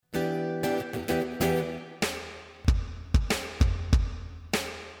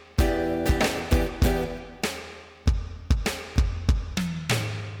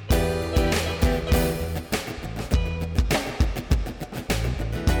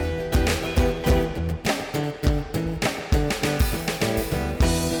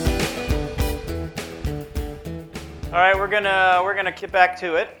All right, we're gonna get back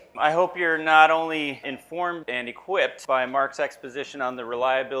to it. I hope you're not only informed and equipped by Mark's exposition on the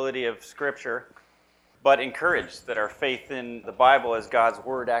reliability of Scripture, but encouraged that our faith in the Bible as God's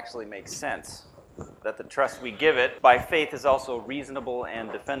Word actually makes sense. That the trust we give it by faith is also reasonable and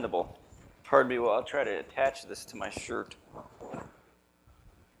defendable. Pardon me while I'll try to attach this to my shirt.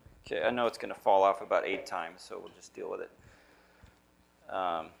 Okay, I know it's going to fall off about 8 times, so we'll just deal with it.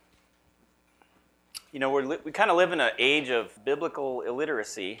 We kind of live in an age of biblical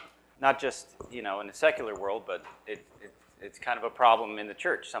illiteracy, not just in the secular world, but it's kind of a problem in the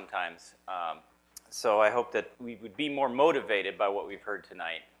church sometimes. So I hope that we would be more motivated by what we've heard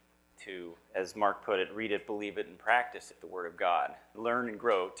tonight to, as Mark put it, read it, believe it, and practice the Word of God. Learn and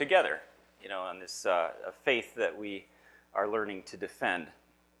grow together, on this faith that we are learning to defend.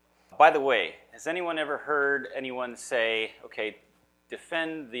 By the way, has anyone ever heard anyone say, okay,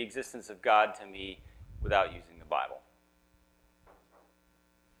 defend the existence of God to me without using the Bible?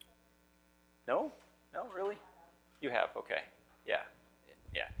 No? No, really? You have, okay. Yeah.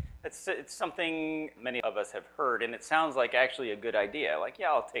 It's something many of us have heard, and it sounds like actually a good idea. Like, yeah,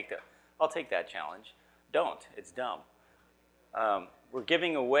 I'll take that challenge. Don't. It's dumb. We're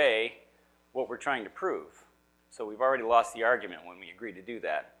giving away what we're trying to prove. So we've already lost the argument when we agree to do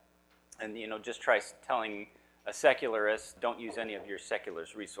that. And, just try telling a secularist, don't use any of your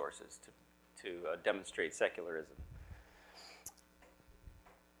secularist resources to demonstrate secularism.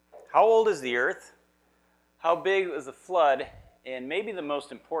 How old is the earth? How big was the flood? And maybe the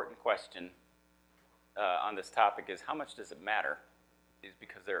most important question on this topic is how much does it matter? Is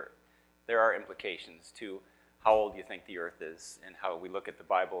because there are implications to how old you think the earth is and how we look at the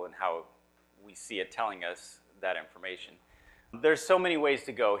Bible and how we see it telling us that information. There's so many ways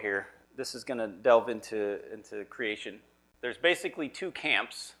to go here. This is going to delve into creation. There's basically 2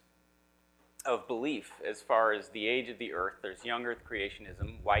 camps of belief as far as the age of the earth. There's young earth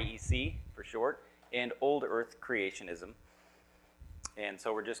creationism, YEC for short, and old earth creationism. And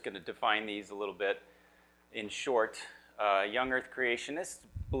so we're just going to define these a little bit in short. Young earth creationists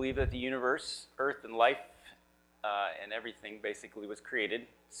believe that the universe, earth and life, and everything basically was created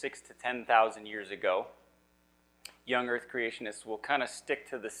 6,000 to 10,000 years ago. Young earth creationists will kind of stick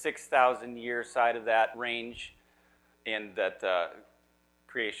to the 6,000 year side of that range, and that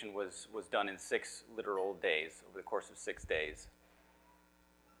creation was done in 6 literal days, over the course of 6 days.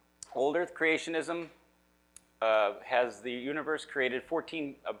 Old earth creationism has the universe created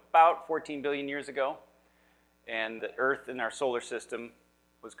about 14 billion years ago, and the Earth in our solar system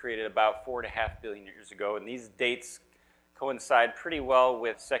was created about 4.5 billion years ago, and these dates coincide pretty well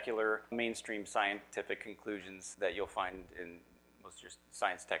with secular mainstream scientific conclusions that you'll find in most of your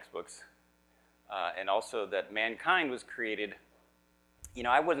science textbooks, and also that mankind was created.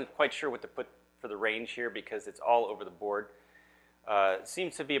 I wasn't quite sure what to put for the range here because it's all over the board. It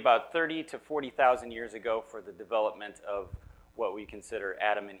seems to be about 30 to 40,000 years ago for the development of what we consider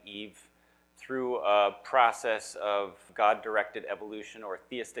Adam and Eve through a process of God-directed evolution or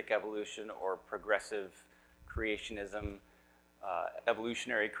theistic evolution or progressive creationism,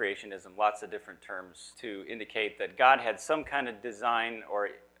 evolutionary creationism, lots of different terms to indicate that God had some kind of design or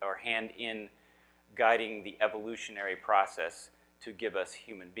hand in guiding the evolutionary process to give us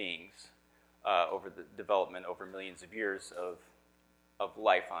human beings over the development over millions of years of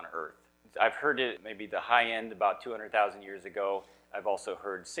life on Earth. I've heard it maybe the high end about 200,000 years ago. I've also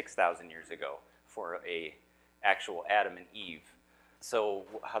heard 6,000 years ago for a actual Adam and Eve. So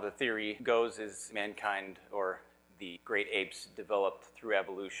how the theory goes is mankind or the great apes developed through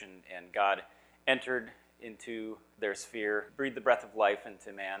evolution, and God entered into their sphere, breathed the breath of life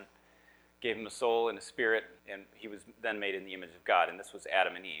into man, gave him a soul and a spirit, and he was then made in the image of God, and this was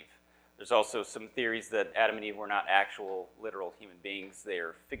Adam and Eve. There's also some theories that Adam and Eve were not actual, literal human beings. They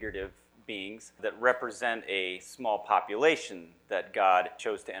are figurative beings that represent a small population that God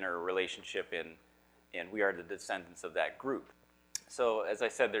chose to enter a relationship in, and we are the descendants of that group. So, as I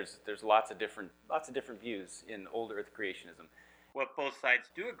said, there's lots of different views in old Earth creationism. What both sides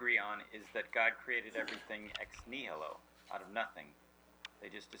do agree on is that God created everything ex nihilo, out of nothing. They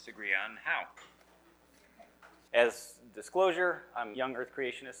just disagree on how. As disclosure, I'm a young Earth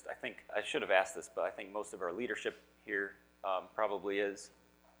creationist. I think I should have asked this, but I think most of our leadership here probably is.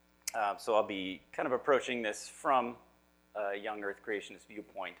 So I'll be kind of approaching this from a young Earth creationist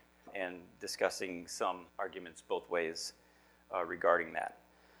viewpoint and discussing some arguments both ways regarding that.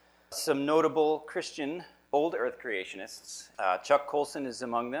 Some notable Christian old Earth creationists. Chuck Colson is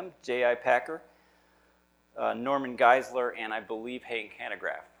among them, J.I. Packer, Norman Geisler, and I believe Hayden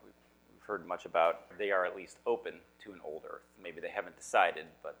Cantegraph. We've heard much about. They are at least open to an old Earth. Maybe they haven't decided,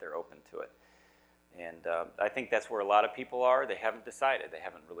 but they're open to it. And I think that's where a lot of people are. They haven't decided. They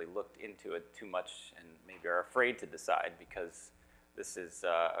haven't really looked into it too much and maybe are afraid to decide because this is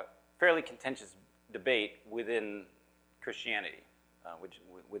a fairly contentious debate within Christianity,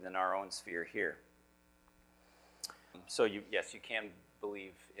 within our own sphere here. So yes, you can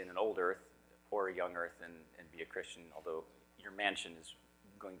believe in an old earth or a young earth and be a Christian, although your mansion is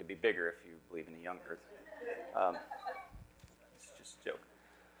going to be bigger if you believe in a young earth. It's just a joke.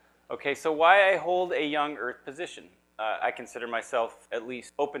 Okay, so why I hold a young earth position? I consider myself at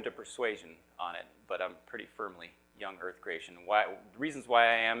least open to persuasion on it, but I'm pretty firmly young earth creation. The reasons why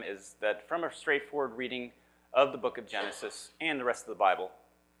I am is that from a straightforward reading of the book of Genesis and the rest of the Bible,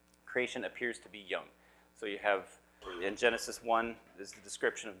 creation appears to be young. So you have in Genesis 1 is the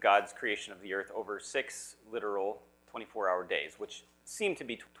description of God's creation of the earth over 6 literal 24-hour days, which seem to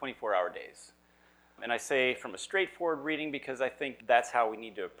be 24-hour days. And I say from a straightforward reading because I think that's how we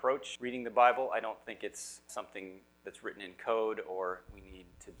need to approach reading the Bible. I don't think it's something that's written in code or we need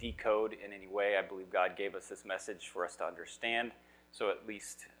to decode in any way. I believe God gave us this message for us to understand. So at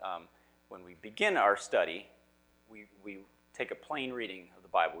least when we begin our study, we take a plain reading of the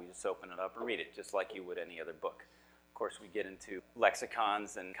Bible. We just open it up and read it, just like you would any other book. Of course, we get into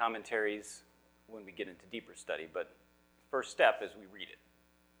lexicons and commentaries when we get into deeper study, but first step is we read it.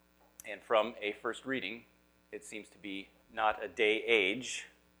 And from a first reading, it seems to be not a day-age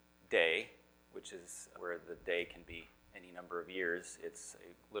day, which is where the day can be any number of years. It's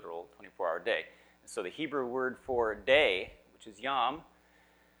a literal 24-hour day. And so the Hebrew word for day, which is yom,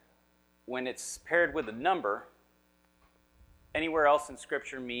 when it's paired with a number, anywhere else in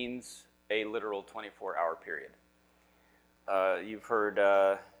Scripture means a literal 24-hour period. You've heard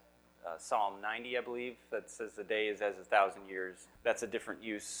Psalm 90, I believe, that says the day is as 1,000 years. That's a different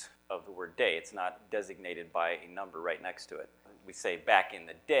use of the word day. It's not designated by a number right next to it. We say back in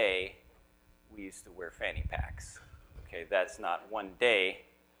the day, we used to wear fanny packs. Okay, that's not one day.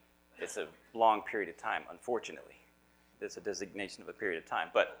 It's a long period of time, unfortunately. It's a designation of a period of time.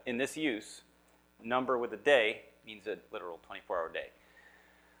 But in this use, number with a day means a literal 24-hour day.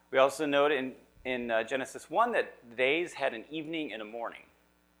 We also note in Genesis 1 that days had an evening and a morning.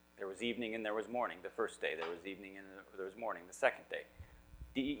 There was evening and there was morning the first day. There was evening and there was morning the second day.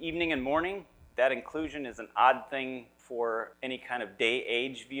 The evening and morning, that inclusion is an odd thing for any kind of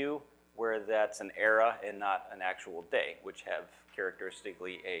day-age view, where that's an era and not an actual day, which have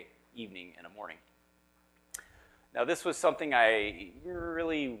characteristically a evening and a morning. Now, this was something I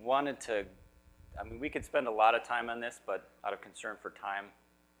really wanted to, we could spend a lot of time on this, but out of concern for time,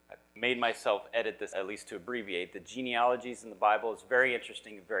 I made myself edit this, at least to abbreviate. The genealogies in the Bible is very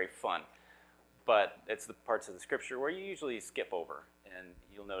interesting and very fun, but it's the parts of the Scripture where you usually skip over, and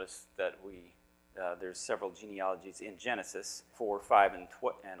you'll notice that there's several genealogies in Genesis, 4, 5, and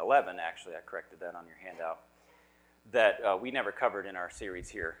 11, actually. I corrected that on your handout, that we never covered in our series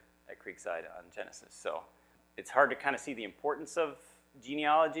here at Creekside on Genesis. So it's hard to kind of see the importance of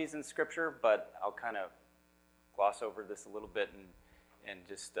genealogies in Scripture, but I'll kind of gloss over this a little bit and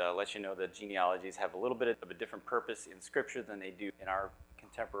just let you know that genealogies have a little bit of a different purpose in Scripture than they do in our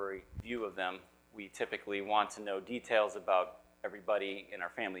contemporary view of them. We typically want to know details about everybody in our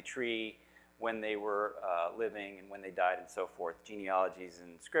family tree, when they were living and when they died and so forth. Genealogies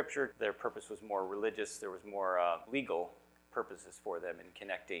in Scripture, their purpose was more religious. There was more legal purposes for them in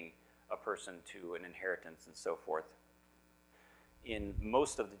connecting a person to an inheritance and so forth. In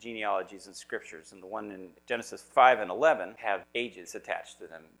most of the genealogies in Scriptures, and the one in Genesis 5 and 11 have ages attached to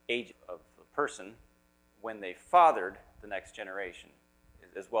them, age of the person when they fathered the next generation,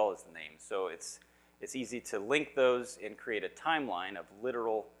 as well as the name. So it's easy to link those and create a timeline of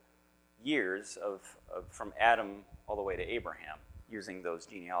literal years from Adam all the way to Abraham using those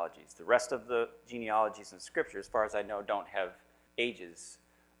genealogies. The rest of the genealogies in Scripture, as far as I know, don't have ages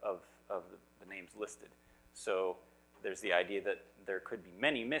of the names listed. So there's the idea that there could be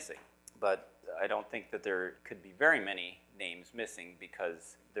many missing, but I don't think that there could be very many names missing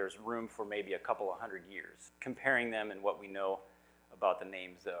because there's room for maybe a couple of hundred years, comparing them and what we know about the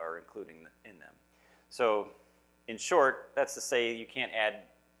names that are included in them. So in short, that's to say you can't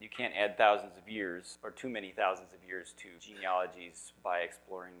add thousands of years or too many thousands of years to genealogies by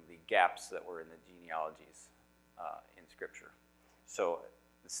exploring the gaps that were in the genealogies in Scripture. So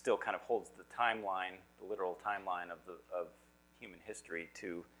it still kind of holds the timeline, the literal timeline of human history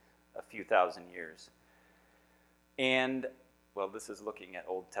to a few thousand years. And, well, this is looking at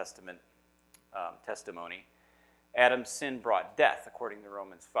Old Testament testimony. Adam's sin brought death, according to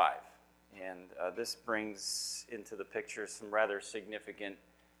Romans 5. And this brings into the picture some rather significant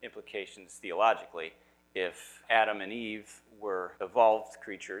implications theologically. if Adam and Eve were evolved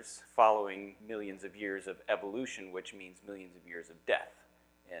creatures following millions of years of evolution, which means millions of years of death.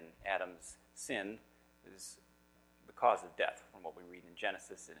 And Adam's sin is the cause of death, from what we read in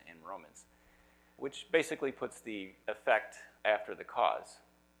Genesis and in Romans, which basically puts the effect after the cause.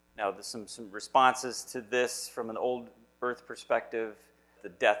 Now, there's some responses to this from an old earth perspective. The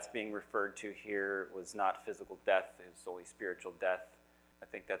death being referred to here was not physical death, it was solely spiritual death. I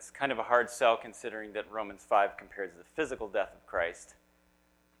think that's kind of a hard sell, considering that Romans 5 compares the physical death of Christ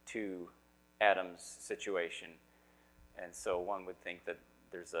to Adam's situation. And so one would think that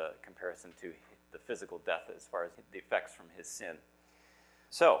there's a comparison to the physical death as far as the effects from his sin.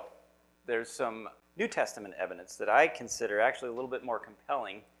 So there's some New Testament evidence that I consider actually a little bit more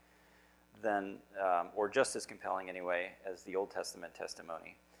compelling than, or just as compelling anyway, as the Old Testament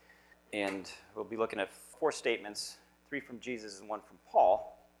testimony. And we'll be looking at 4 statements, 3 from Jesus and 1 from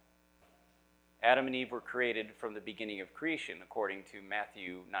Paul. Adam and Eve were created from the beginning of creation, according to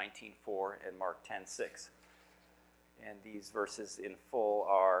Matthew 19:4 and Mark 10:6. And these verses in full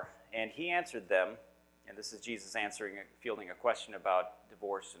are, and he answered them, and this is Jesus fielding a question about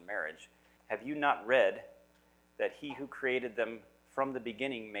divorce and marriage. Have you not read that he who created them from the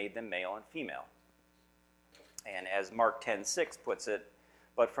beginning made them male and female? And as Mark 10:6 puts it,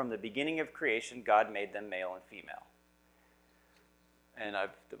 but from the beginning of creation, God made them male and female. And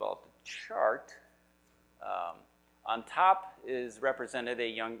I've developed a chart. On top is represented a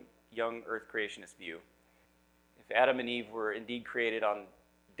young earth creationist view. If Adam and Eve were indeed created on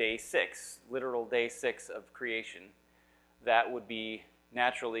day 6, literal day 6 of creation, that would be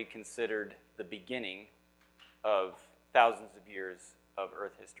naturally considered the beginning of thousands of years of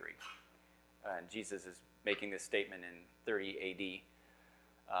earth history. And Jesus is making this statement in 30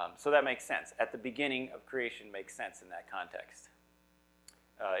 AD. So that makes sense. At the beginning of creation makes sense in that context.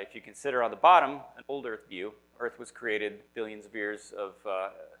 If you consider on the bottom an old earth view, earth was created billions of years of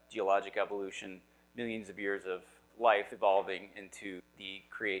geologic evolution, millions of years of life evolving into the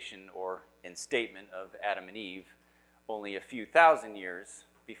creation or instatement of Adam and Eve only a few thousand years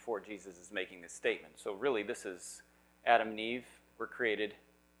before Jesus is making this statement. So really this is Adam and Eve were created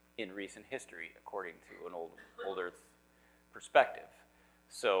in recent history according to an old earth perspective.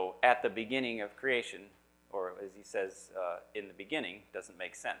 So at the beginning of creation, or as he says, in the beginning, doesn't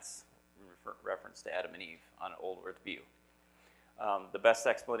make sense in reference to Adam and Eve on an old earth view. The best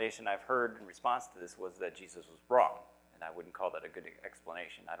explanation I've heard in response to this was that Jesus was wrong, and I wouldn't call that a good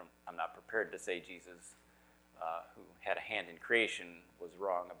explanation. I'm not prepared to say Jesus, who had a hand in creation, was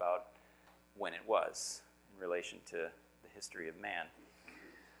wrong about when it was in relation to the history of man.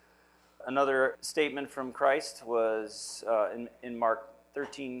 Another statement from Christ was in Mark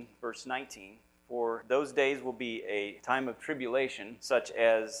 13, verse 19, for those days will be a time of tribulation, such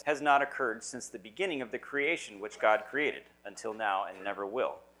as has not occurred since the beginning of the creation which God created, until now and never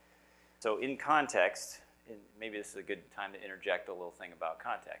will. So in context, and maybe this is a good time to interject a little thing about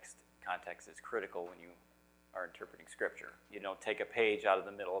context. Context is critical when you are interpreting Scripture. You don't take a page out of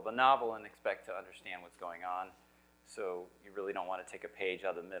the middle of a novel and expect to understand what's going on. So you really don't want to take a page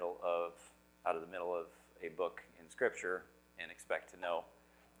out of the middle of a book in Scripture and expect to know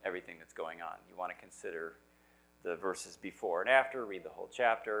everything that's going on. You want to consider the verses before and after, read the whole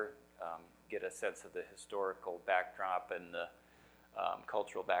chapter, get a sense of the historical backdrop and the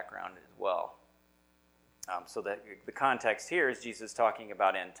cultural background as well. So that the context here is Jesus talking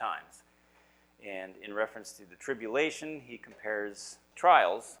about end times. And in reference to the tribulation, he compares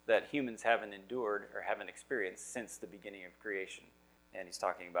trials that humans haven't endured or haven't experienced since the beginning of creation. And he's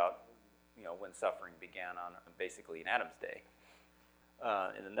talking about, when suffering began on basically in Adam's day.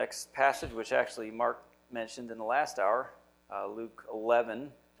 In the next passage, which actually Mark mentioned in the last hour, Luke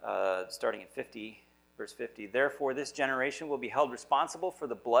 11, starting at verse 50, therefore this generation will be held responsible for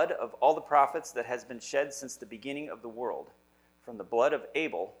the blood of all the prophets that has been shed since the beginning of the world, from the blood of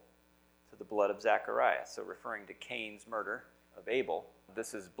Abel to the blood of Zachariah. So referring to Cain's murder of Abel,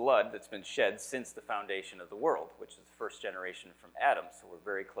 this is blood that's been shed since the foundation of the world, which is the first generation from Adam. So we're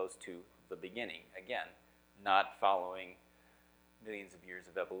very close to the beginning. Again, not following millions of years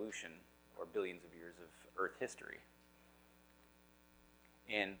of evolution or billions of years of earth history.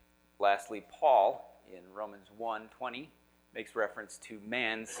 And lastly, Paul in Romans 1:20 makes reference to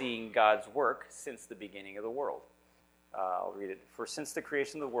man seeing God's work since the beginning of the world. I'll read it. For since the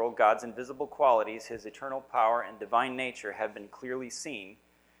creation of the world, God's invisible qualities, his eternal power and divine nature have been clearly seen,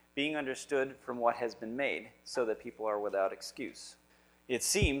 being understood from what has been made, so that people are without excuse. It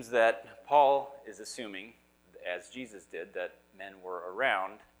seems that Paul is assuming, as Jesus did, that men were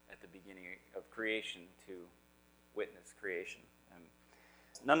around at the beginning of creation to witness creation.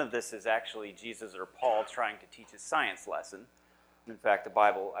 None of this is actually Jesus or Paul trying to teach a science lesson. In fact, the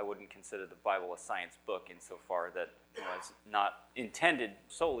Bible, I wouldn't consider the Bible a science book insofar that it's not intended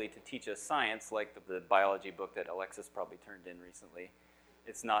solely to teach us science like the biology book that Alexis probably turned in recently.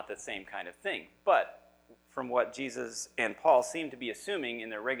 It's not the same kind of thing. But from what Jesus and Paul seem to be assuming in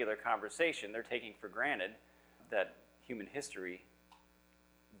their regular conversation, they're taking for granted that human history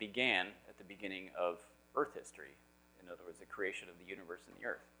began at the beginning of Earth history. In other words, the creation of the universe and the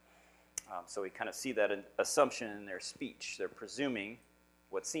earth. So we kind of see that assumption in their speech. They're presuming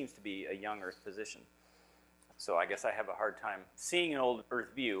what seems to be a young Earth position. So I guess I have a hard time seeing an old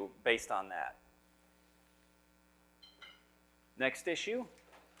Earth view based on that. Next issue.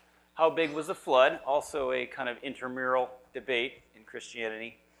 How big was the flood? Also a kind of intramural debate in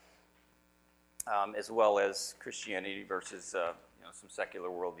Christianity, as well as Christianity versus some secular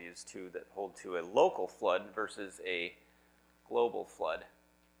worldviews too that hold to a local flood versus a global flood.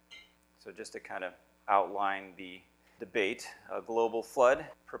 So just to kind of outline the debate, a global flood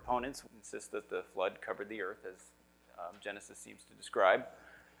proponents insist that the flood covered the earth, as Genesis seems to describe,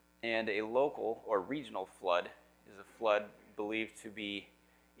 and a local or regional flood is a flood believed to be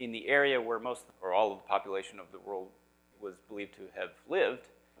in the area where most or all of the population of the world was believed to have lived,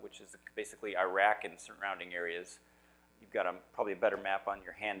 which is basically Iraq and surrounding areas. You've got probably a better map on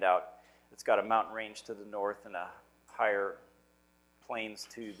your handout. It's got a mountain range to the north and a higher plains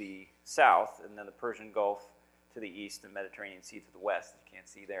to the south, and then the Persian Gulf to the east and Mediterranean Sea to the west. You can't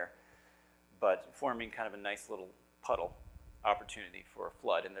see there, but forming kind of a nice little puddle opportunity for a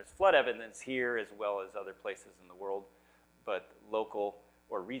flood. And there's flood evidence here as well as other places in the world, but local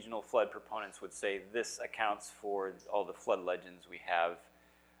or regional flood proponents would say this accounts for all the flood legends we have,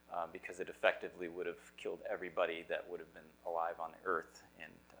 because it effectively would have killed everybody that would have been alive on the earth.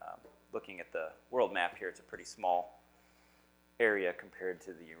 And looking at the world map here, it's a pretty small area compared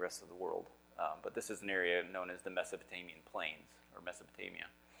to the rest of the world. But this is an area known as the Mesopotamian Plains, or Mesopotamia.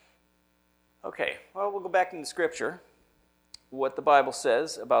 Okay, well, we'll go back into Scripture. What the Bible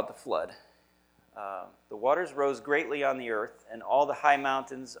says about the flood. The waters rose greatly on the earth, and all the high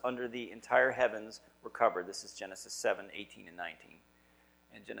mountains under the entire heavens were covered. This is Genesis 7, 18 and 19.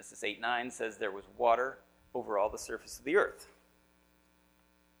 And Genesis 8, 9 says there was water over all the surface of the earth.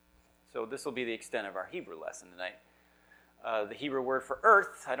 So this will be the extent of our Hebrew lesson tonight. The Hebrew word for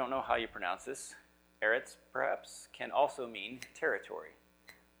earth, I don't know how you pronounce this, eretz perhaps, can also mean territory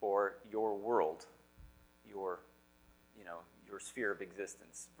or your world, your sphere of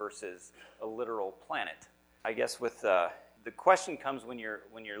existence versus a literal planet. I guess with the question comes when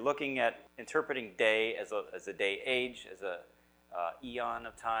you're looking at interpreting day as a day age, as a eon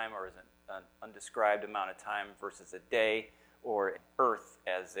of time, or as an undescribed amount of time versus a day, or earth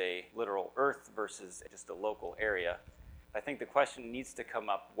as a literal earth versus just a local area. I think the question needs to come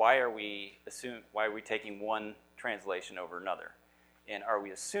up, why are we taking one translation over another? And are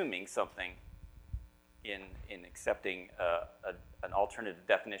we assuming something in accepting an alternative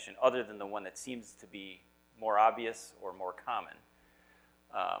definition other than the one that seems to be more obvious or more common?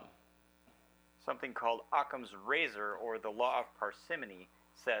 Something called Occam's razor, or the law of parsimony,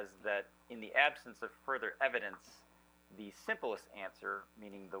 says that in the absence of further evidence, the simplest answer,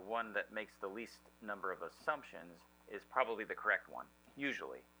 meaning the one that makes the least number of assumptions, is probably the correct one,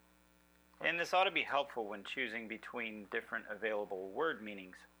 usually. And this ought to be helpful when choosing between different available word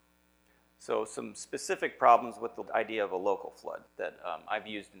meanings. So some specific problems with the idea of a local flood that I've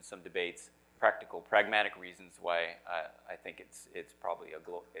used in some debates, practical, pragmatic reasons why I think it's probably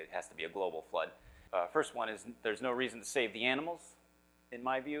it has to be a global flood. First one is there's no reason to save the animals, in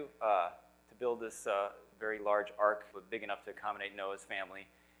my view, to build this very large ark big enough to accommodate Noah's family,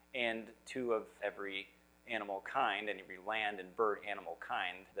 and two of every animal kind and every land and bird animal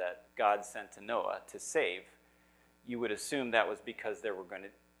kind that God sent to Noah to save. You would assume that was because they were going to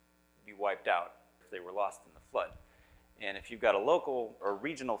be wiped out if they were lost in the flood. And if you've got a local or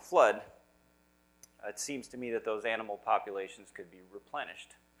regional flood, it seems to me that those animal populations could be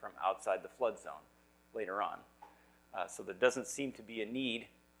replenished from outside the flood zone later on. So there doesn't seem to be a need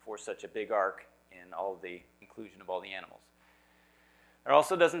for such a big ark and all the inclusion of all the animals. There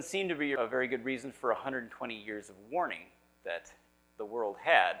also doesn't seem to be a very good reason for 120 years of warning that the world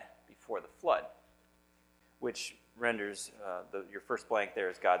had before the flood, which renders your first blank there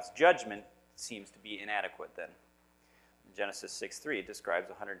as God's judgment seems to be inadequate then. In Genesis 6:3, it describes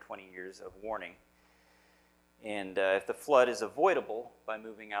 120 years of warning. And if the flood is avoidable by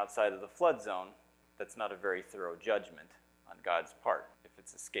moving outside of the flood zone, that's not a very thorough judgment on God's part, if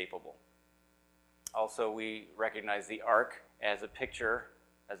it's escapable. Also, we recognize the ark as a picture,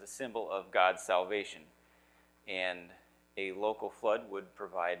 as a symbol of God's salvation. And a local flood would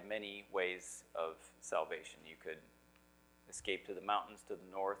provide many ways of salvation. You could escape to the mountains to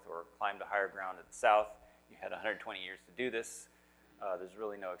the north or climb to higher ground to the south. You had 120 years to do this. There's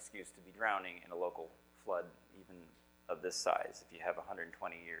really no excuse to be drowning in a local flood, even of this size, if you have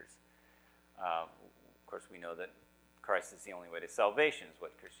 120 years. Of course, we know that Christ is the only way to salvation, is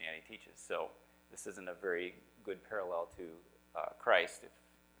what Christianity teaches. So this isn't a very good parallel to Christ, if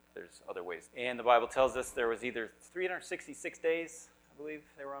there's other ways. And the Bible tells us there was either 366 days, I believe,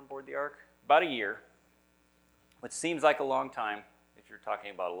 they were on board the ark, about a year, which seems like a long time if you're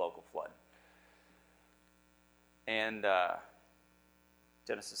talking about a local flood. And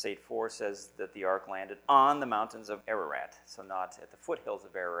Genesis 8:4 says that the ark landed on the mountains of Ararat, so not at the foothills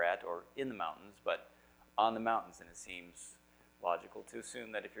of Ararat or in the mountains, but on the mountains. And it seems logical to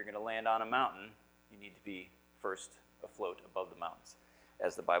assume that if you're going to land on a mountain, you need to be first afloat above the mountains,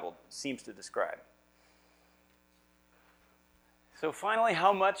 as the Bible seems to describe. So finally,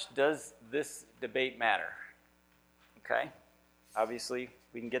 how much does this debate matter? Okay, obviously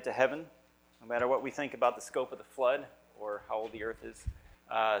we can get to heaven no matter what we think about the scope of the flood or how old the earth is.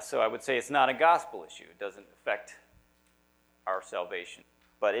 So I would say it's not a gospel issue. It doesn't affect our salvation.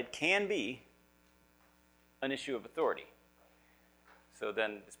 But it can be an issue of authority. So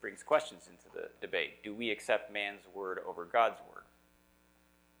then this brings questions into the debate. Do we accept man's word over God's word?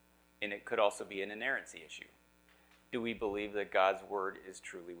 And it could also be an inerrancy issue. Do we believe that God's word is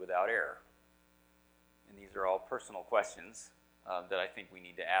truly without error? And these are all personal questions that I think we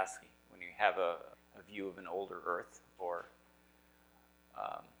need to ask when you have a view of an older earth or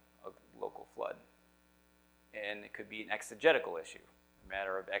a local flood. And it could be an exegetical issue, a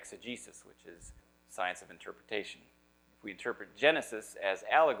matter of exegesis, which is science of interpretation. If we interpret Genesis as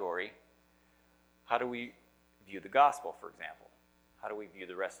allegory, how do we view the gospel, for example? How do we view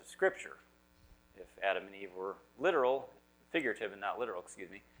the rest of Scripture? If Adam and Eve were figurative and not literal,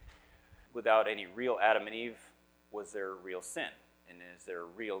 without any real Adam and Eve, was there real sin? And is there a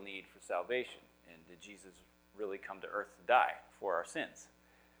real need for salvation? And did Jesus really come to earth to die for our sins?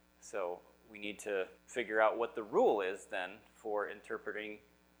 So we need to figure out what the rule is then for interpreting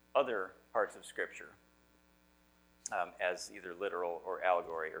other parts of Scripture as either literal or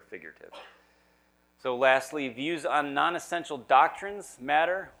allegory or figurative. So lastly, views on non-essential doctrines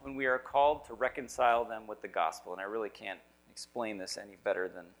matter when we are called to reconcile them with the gospel. And I really can't explain this any better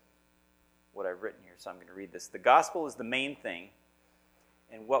than what I've written here, so I'm going to read this. The gospel is the main thing,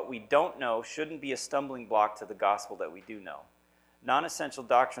 and what we don't know shouldn't be a stumbling block to the gospel that we do know. Non-essential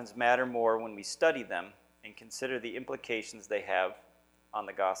doctrines matter more when we study them and consider the implications they have on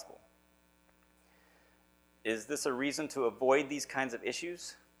the gospel. Is this a reason to avoid these kinds of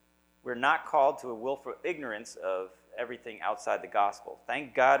issues? We're not called to a willful ignorance of everything outside the gospel.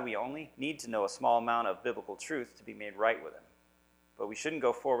 Thank God we only need to know a small amount of biblical truth to be made right with Him. But we shouldn't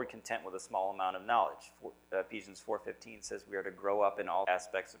go forward content with a small amount of knowledge. Ephesians 4:15 says we are to grow up in all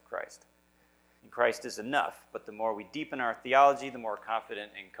aspects of Christ. And Christ is enough, but the more we deepen our theology, the more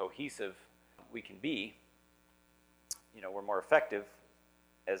confident and cohesive we can be. We're more effective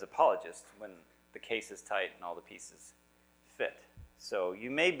as apologists when the case is tight and all the pieces fit. So you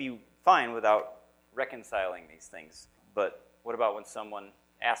may be fine without reconciling these things, but what about when someone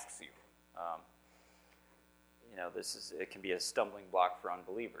asks you? It can be a stumbling block for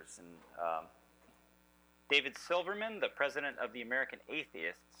unbelievers. And David Silverman, the president of the American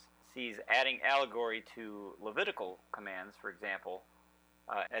Atheists, sees adding allegory to Levitical commands, for example,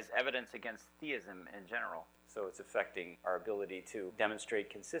 as evidence against theism in general. So it's affecting our ability to demonstrate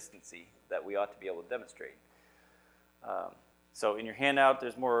consistency that we ought to be able to demonstrate. So in your handout,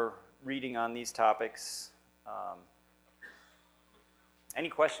 there's more reading on these topics. Any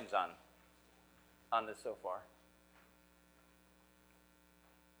questions on this so far?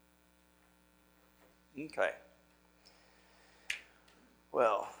 Okay.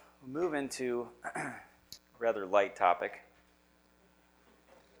 Well, we'll move into a rather light topic.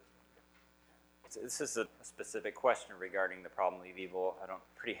 This is a specific question regarding the problem of evil.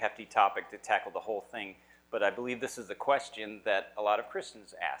 Pretty hefty topic to tackle the whole thing, but I believe this is a question that a lot of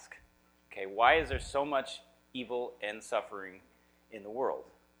Christians ask. Okay, why is there so much evil and suffering in the world?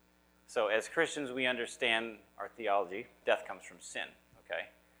 So as Christians, we understand our theology. Death comes from sin, okay?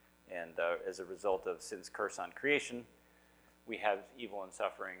 And as a result of sin's curse on creation, we have evil and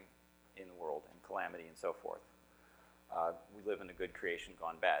suffering in the world and calamity and so forth. We live in a good creation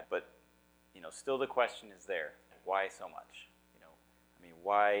gone bad. But, still the question is there. Why so much?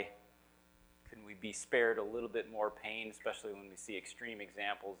 Why couldn't we be spared a little bit more pain, especially when we see extreme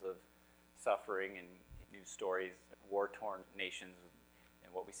examples of suffering and news stories, war-torn nations,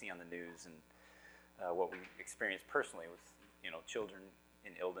 and what we see on the news. And what we experience personally with, children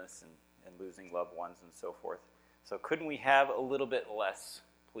in illness and losing loved ones and so forth. So couldn't we have a little bit less,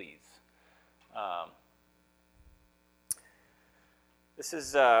 please? This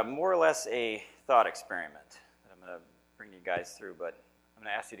is more or less a thought experiment that I'm going to bring you guys through, but I'm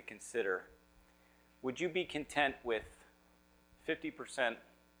going to ask you to consider, would you be content with 50%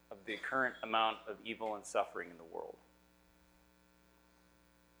 of the current amount of evil and suffering in the world?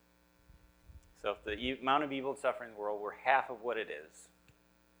 So if the amount of evil and suffering in the world were half of what it is,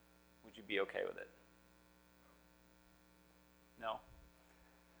 would you be okay with it? No?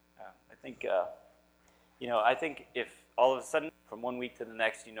 I think, I think if all of a sudden, from one week to the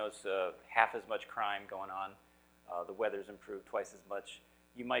next, you notice half as much crime going on, the weather's improved twice as much,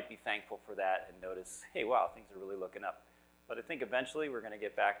 you might be thankful for that and notice, hey, wow, things are really looking up. But I think eventually we're going to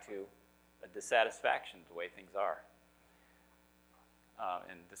get back to a dissatisfaction with the way things are.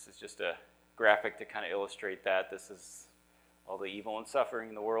 And this is just a graphic to kind of illustrate that. This is all the evil and suffering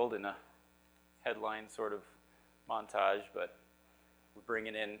in the world in a headline sort of montage, but we bring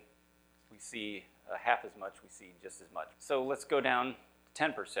it in, we see half as much, we see just as much. So let's go down to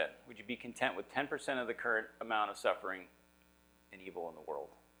 10%. Would you be content with 10% of the current amount of suffering and evil in the world?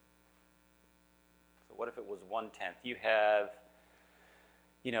 So what if it was 1/10? You have,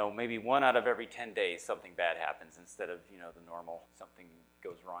 maybe 1 out of every 10 days something bad happens instead of, the normal something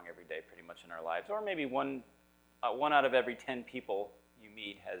goes wrong every day pretty much in our lives. Or maybe one out of every 10 people you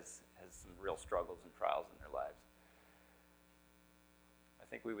meet has some real struggles and trials in their lives. I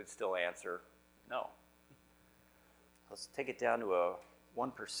think we would still answer no. Let's take it down to a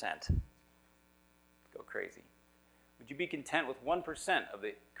 1%. Go crazy. Would you be content with 1% of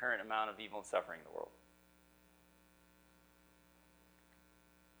the current amount of evil and suffering in the world?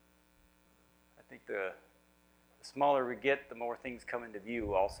 I think the smaller we get, the more things come into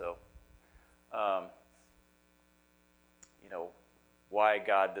view also. Why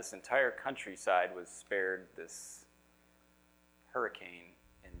God, this entire countryside was spared this hurricane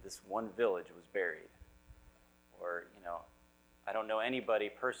and this one village was buried. Or, I don't know anybody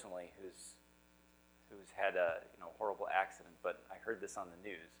personally who's had a horrible accident, but I heard this on the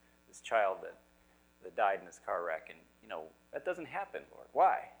news. This child that died in this car wreck, and that doesn't happen, Lord.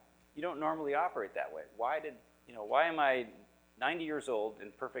 Why? You don't normally operate that way. Why am I 90 years old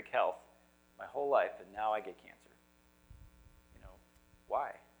in perfect health my whole life, and now I get cancer?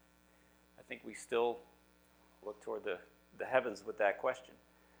 Why? I think we still look toward the heavens with that question.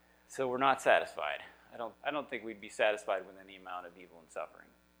 So we're not satisfied. I don't think we'd be satisfied with any amount of evil and suffering.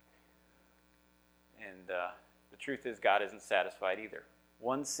 And the truth is, God isn't satisfied either.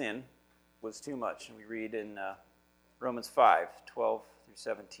 One sin was too much. And we read in Romans 5:12 through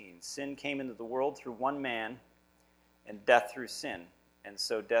 17. Sin came into the world through one man, and death through sin. And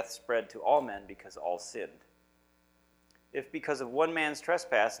so death spread to all men because all sinned. If because of one man's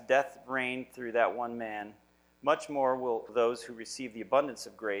trespass, death reigned through that one man, much more will those who receive the abundance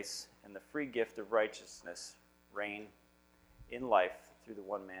of grace and the free gift of righteousness reign in life through the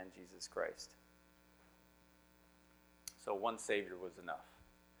one man, Jesus Christ. So one Savior was enough.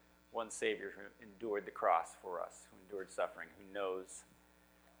 One Savior who endured the cross for us, who endured suffering, who knows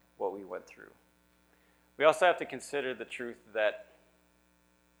what we went through. We also have to consider the truth that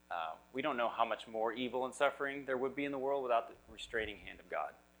we don't know how much more evil and suffering there would be in the world without the restraining hand of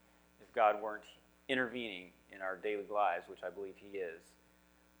God. If God weren't intervening in our daily lives, which I believe He is,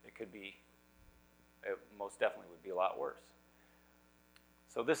 it most definitely would be a lot worse.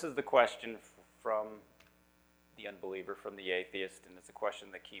 So this is the question from the unbeliever, from the atheist, and it's a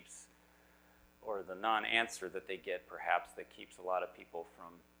question that keeps, or the non-answer that they get perhaps, that keeps a lot of people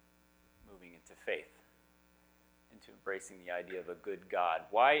from moving into faith, into embracing the idea of a good God.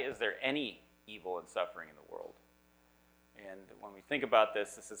 Why is there any evil and suffering in the world? And when we think about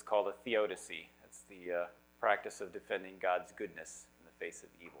this, this is called a theodicy. It's the practice of defending God's goodness in the face of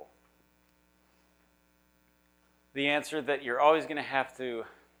evil. The answer that you're always going to have to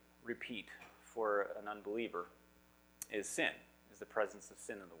repeat for an unbeliever is sin, is the presence of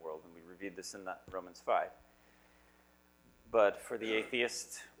sin in the world. And we reviewed this in Romans 5. But for the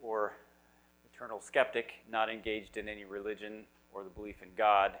atheist or eternal skeptic, not engaged in any religion or the belief in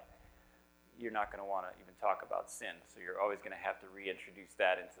God, you're not going to want to even talk about sin. So you're always going to have to reintroduce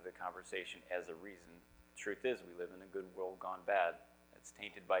that into the conversation as a reason. The truth is, we live in a good world gone bad. It's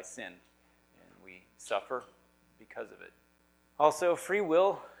tainted by sin, and we suffer because of it. Also, free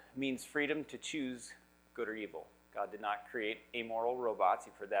will means freedom to choose good or evil. God did not create amoral robots.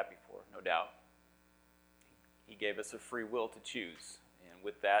 You've heard that before, no doubt. He gave us a free will to choose, and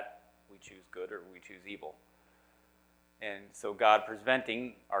with that, we choose good or we choose evil. And so God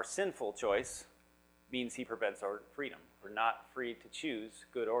preventing our sinful choice means he prevents our freedom. We're not free to choose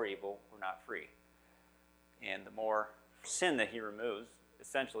good or evil. We're not free. And the more sin that he removes,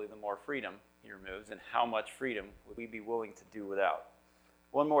 essentially the more freedom he removes, and how much freedom would we be willing to do without?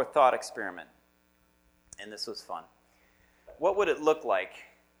 One more thought experiment, and this was fun. What would it look like?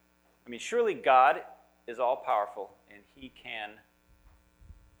 I mean, surely God is all-powerful, and he can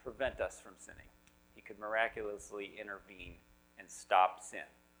prevent us from sinning. He could miraculously intervene and stop sin.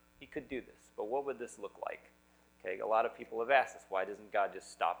 He could do this, but what would this look like? Okay, a lot of people have asked us, why doesn't God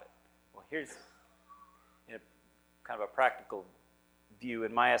just stop it? Well, here's kind of a practical view,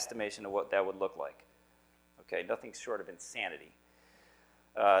 in my estimation, of what that would look like. Okay, nothing short of insanity.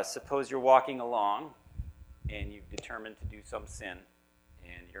 Suppose you're walking along, and you've determined to do some sin,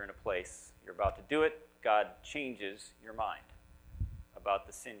 and you're in a place, you're about to do it, God changes your mind about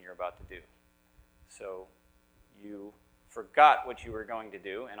the sin you're about to do. So you forgot what you were going to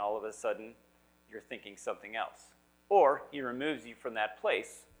do, and all of a sudden, you're thinking something else. Or he removes you from that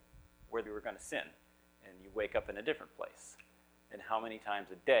place where you were going to sin, and you wake up in a different place. And how many times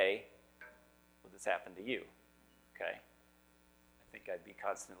a day will this happen to you? Okay? I think I'd be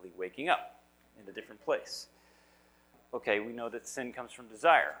constantly waking up in a different place. Okay, we know that sin comes from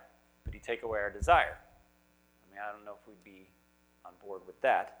desire. Could he take away our desire? I mean, I don't know if we'd be on board with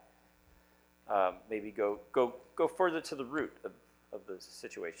that. Maybe go further to the root of the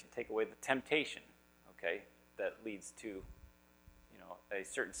situation. Take away the temptation, okay, that leads to, a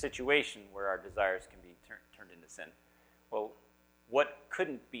certain situation where our desires can be turned into sin. Well, what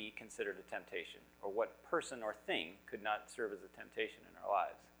couldn't be considered a temptation, or what person or thing could not serve as a temptation in our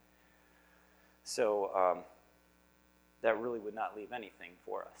lives? So that really would not leave anything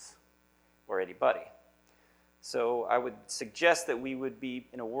for us or anybody. So I would suggest that we would be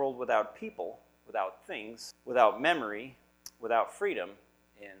in a world without people, without things, without memory, without freedom,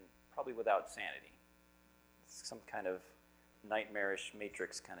 and probably without sanity. It's some kind of nightmarish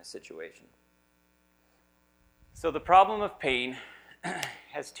Matrix kind of situation. So the problem of pain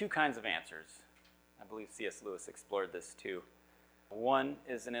has two kinds of answers. I believe C.S. Lewis explored this too. One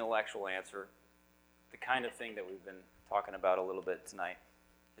is an intellectual answer, the kind of thing that we've been talking about a little bit tonight.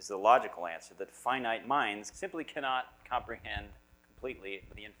 Is the logical answer that finite minds simply cannot comprehend completely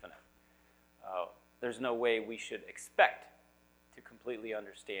the infinite. There's no way we should expect to completely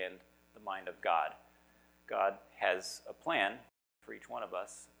understand the mind of God. God has a plan for each one of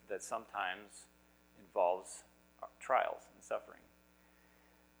us that sometimes involves trials and suffering.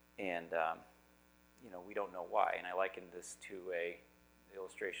 And, we don't know why. And I liken this to an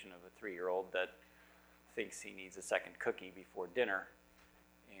illustration of a 3-year-old that thinks he needs a second cookie before dinner,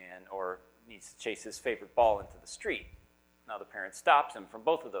 or needs to chase his favorite ball into the street. Now the parent stops him from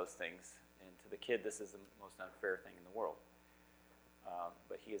both of those things, and to the kid this is the most unfair thing in the world.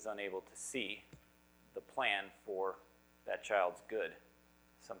 But he is unable to see the plan for that child's good.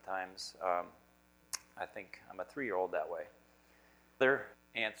 Sometimes I think I'm a 3-year-old that way. Their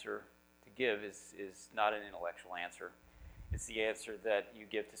answer to give is not an intellectual answer. It's the answer that you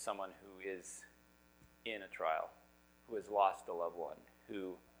give to someone who is in a trial, who has lost a loved one,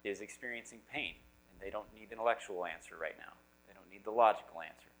 who is experiencing pain, and they don't need an intellectual answer right now. They don't need the logical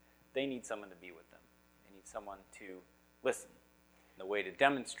answer. They need someone to be with them. They need someone to listen. The way to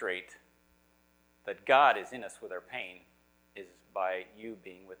demonstrate that God is in us with our pain is by you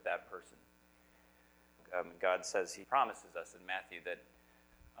being with that person. God says, he promises us in Matthew that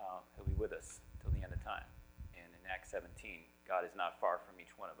he'll be with us till the end of time. And in Acts 17, God is not far from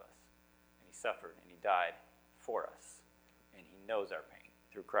each one of us. And he suffered and he died for us. And he knows our pain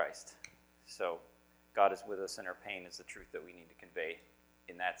through Christ. So God is with us in our pain is the truth that we need to convey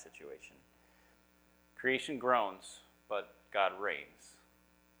in that situation. Creation groans, but God reigns.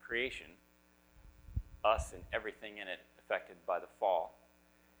 Creation, us and everything in it affected by the fall,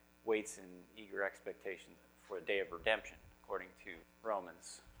 waits in eager expectation for a day of redemption, according to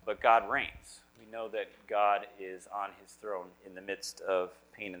Romans. But God reigns. We know that God is on his throne in the midst of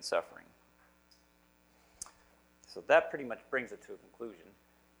pain and suffering. So that pretty much brings it to a conclusion.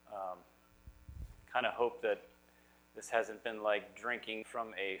 Kind of hope that this hasn't been like drinking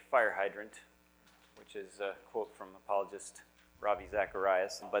from a fire hydrant, which is a quote from apologist Ravi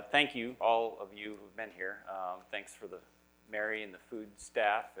Zacharias. But thank you, all of you who've been here. Thanks for the Mary and the food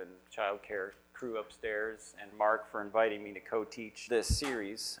staff and child care crew upstairs, and Mark for inviting me to co-teach this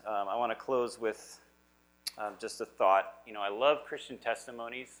series. I want to close with just a thought. I love Christian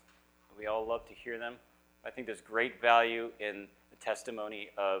testimonies. We all love to hear them. I think there's great value in the testimony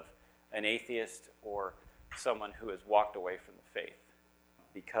of an atheist or someone who has walked away from the faith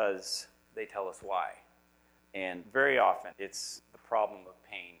because they tell us why. And very often it's the problem of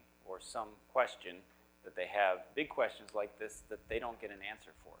pain or some question that they have big questions like this that they don't get an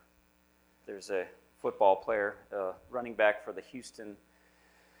answer for. There's a football player, running back for the Houston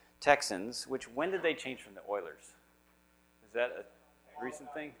Texans, when did they change from the Oilers? Is that a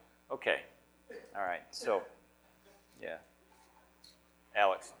recent thing? Okay. All right. So, yeah.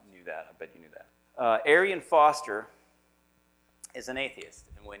 Alex knew that. I bet you knew that. Arian Foster is an atheist,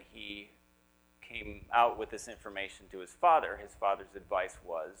 and when he came out with this information to his father's advice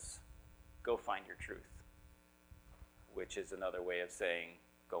was, go find your truth, which is another way of saying,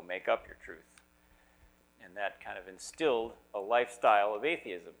 go make up your truth. And that kind of instilled a lifestyle of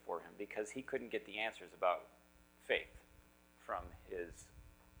atheism for him because he couldn't get the answers about faith from his,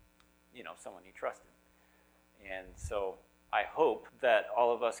 someone he trusted. And so I hope that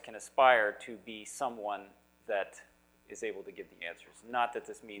all of us can aspire to be someone that is able to give the answers. Not that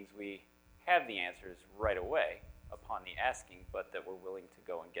this means we have the answers right away upon the asking, but that we're willing to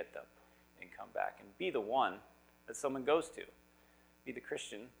go and get them and come back and be the one that someone goes to. Be the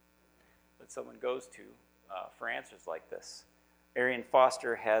Christian that someone goes to for answers like this. Arian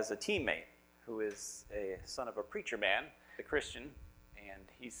Foster has a teammate who is a son of a preacher man, a Christian, and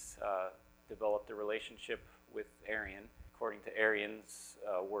he's developed a relationship with Arian. According to Arian's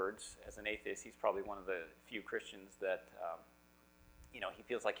words, as an atheist, he's probably one of the few Christians that he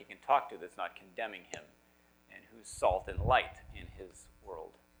feels like he can talk to that's not condemning him and who's salt and light in his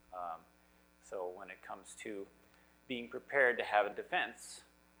world. So when it comes to being prepared to have a defense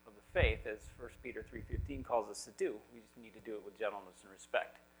of the faith, as 1 Peter 3:15 calls us to do, we just need to do it with gentleness and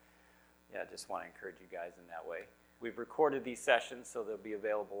respect. Yeah, I just want to encourage you guys in that way. We've recorded these sessions, so they'll be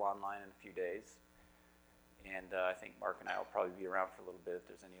available online in a few days. And I think Mark and I will probably be around for a little bit if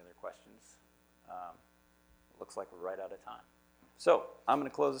there's any other questions. It looks like we're right out of time. So I'm going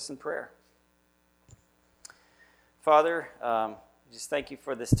to close this in prayer. Father, just thank you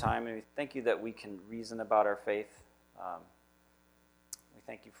for this time, and we thank you that we can reason about our faith. We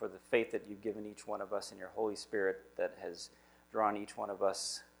thank you for the faith that you've given each one of us in your Holy Spirit that has drawn each one of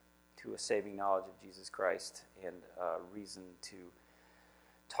us to a saving knowledge of Jesus Christ and reason to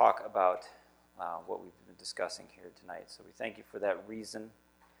talk about what we've been discussing here tonight. So we thank you for that reason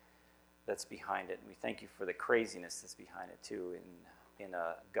that's behind it. And we thank you for the craziness that's behind it too, in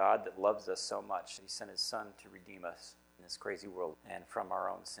a God that loves us so much. He sent his son to redeem us in this crazy world and from our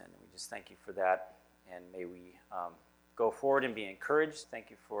own sin. And we just thank you for that. And may we go forward and be encouraged. Thank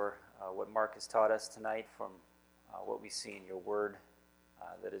you for what Mark has taught us tonight from what we see in your word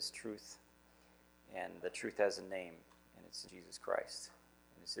that is truth. And the truth has a name, and it's Jesus Christ.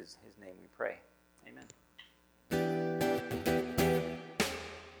 And it's his name we pray. Amen.